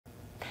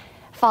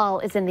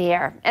Fall is in the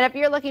air, and if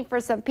you're looking for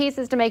some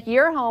pieces to make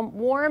your home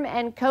warm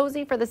and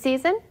cozy for the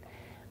season,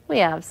 we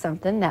have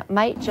something that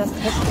might just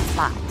hit the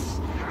spot.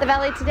 The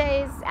Valley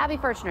Today's Abby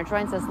Furchner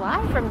joins us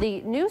live from the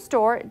new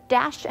store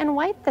Dash and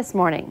White this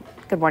morning.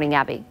 Good morning,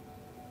 Abby.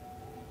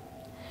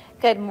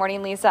 Good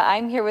morning, Lisa.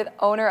 I'm here with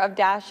owner of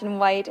Dash and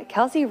White,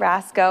 Kelsey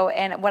Rasco,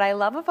 and what I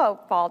love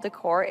about fall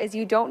decor is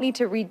you don't need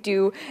to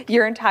redo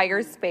your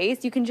entire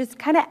space. You can just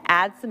kind of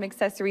add some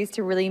accessories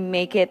to really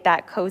make it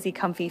that cozy,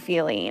 comfy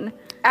feeling.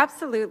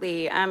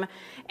 Absolutely. And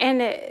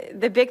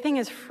the big thing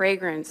is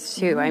fragrance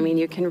too. I mean,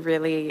 you can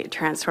really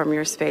transform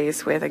your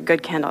space with a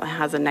good candle that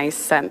has a nice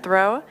scent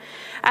throw.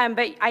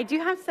 But I do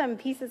have some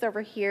pieces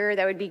over here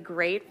that would be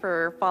great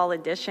for fall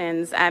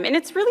additions. And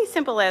it's really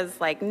simple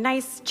as like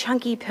nice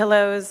chunky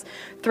pillows,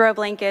 throw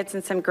blankets,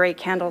 and some great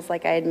candles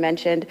like I had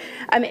mentioned.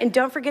 And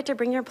don't forget to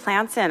bring your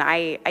plants in.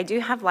 I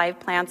do have live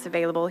plants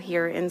available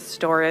here in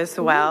store as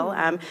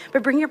well.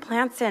 But bring your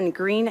plants in.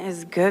 Green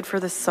is good for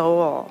the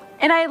soul.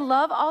 And I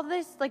love all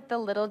this, like the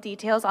little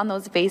details on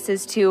those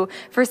vases too.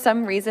 For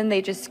some reason,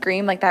 they just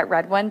scream, like that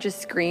red one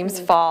just screams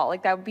fall.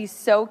 Like that would be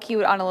so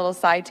cute on a little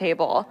side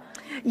table.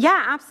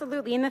 Yeah,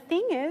 absolutely. And the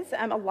thing is,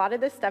 a lot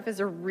of this stuff is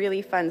a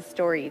really fun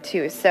story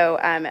too. So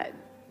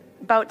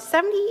about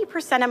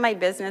 70% of my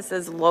business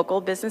is local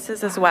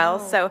businesses as well.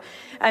 So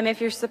if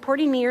you're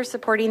supporting me, you're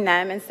supporting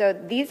them. And so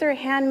these are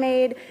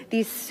handmade.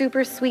 These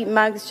super sweet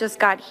mugs just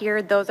got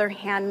here. Those are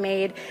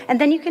handmade.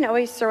 And then you can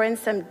always throw in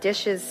some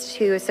dishes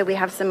too. So we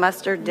have some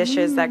mustard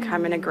dishes that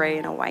come in a gray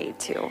and a white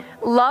too.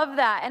 Love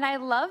that. And I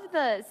love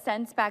the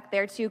scents back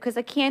there too, because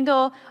a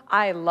candle,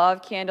 I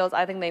love candles.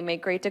 I think they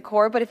make great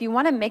decor. But if you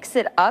want to mix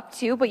it up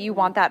too, but you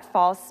want that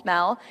fall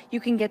smell, you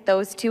can get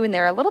those too, and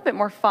they're a little bit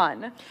more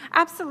fun.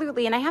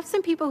 Absolutely. And I have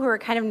some people who are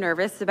kind of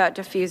nervous about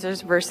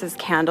diffusers versus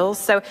candles.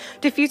 So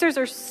diffusers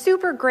are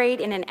super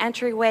great in an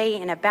entryway,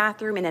 in a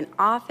bathroom, in an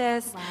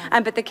office,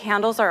 but the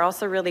candles are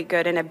also really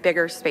good in a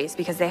bigger space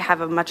because they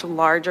have a much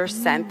larger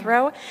scent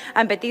throw.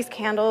 But these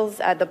candles,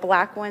 the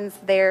black ones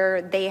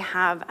there, they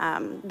have,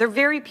 they're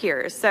very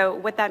pure. So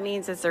what that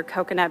means is they're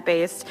coconut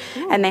based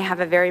and they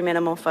have a very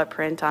minimal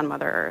footprint on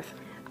Mother Earth.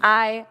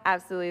 I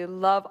absolutely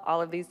love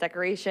all of these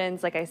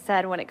decorations. Like I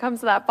said, when it comes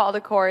to that fall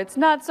decor, it's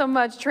not so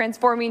much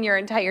transforming your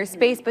entire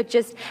space, but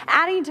just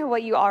adding to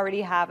what you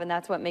already have, and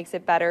that's what makes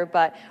it better.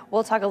 But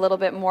we'll talk a little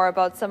bit more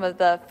about some of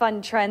the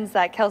fun trends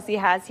that Kelsey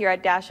has here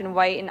at Dash and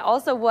White, and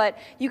also what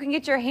you can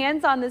get your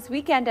hands on this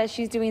weekend as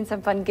she's doing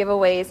some fun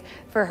giveaways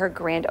for her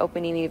grand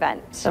opening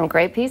event. Some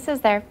great pieces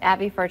there.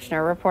 Abby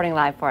Furchner reporting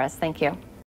live for us. Thank you.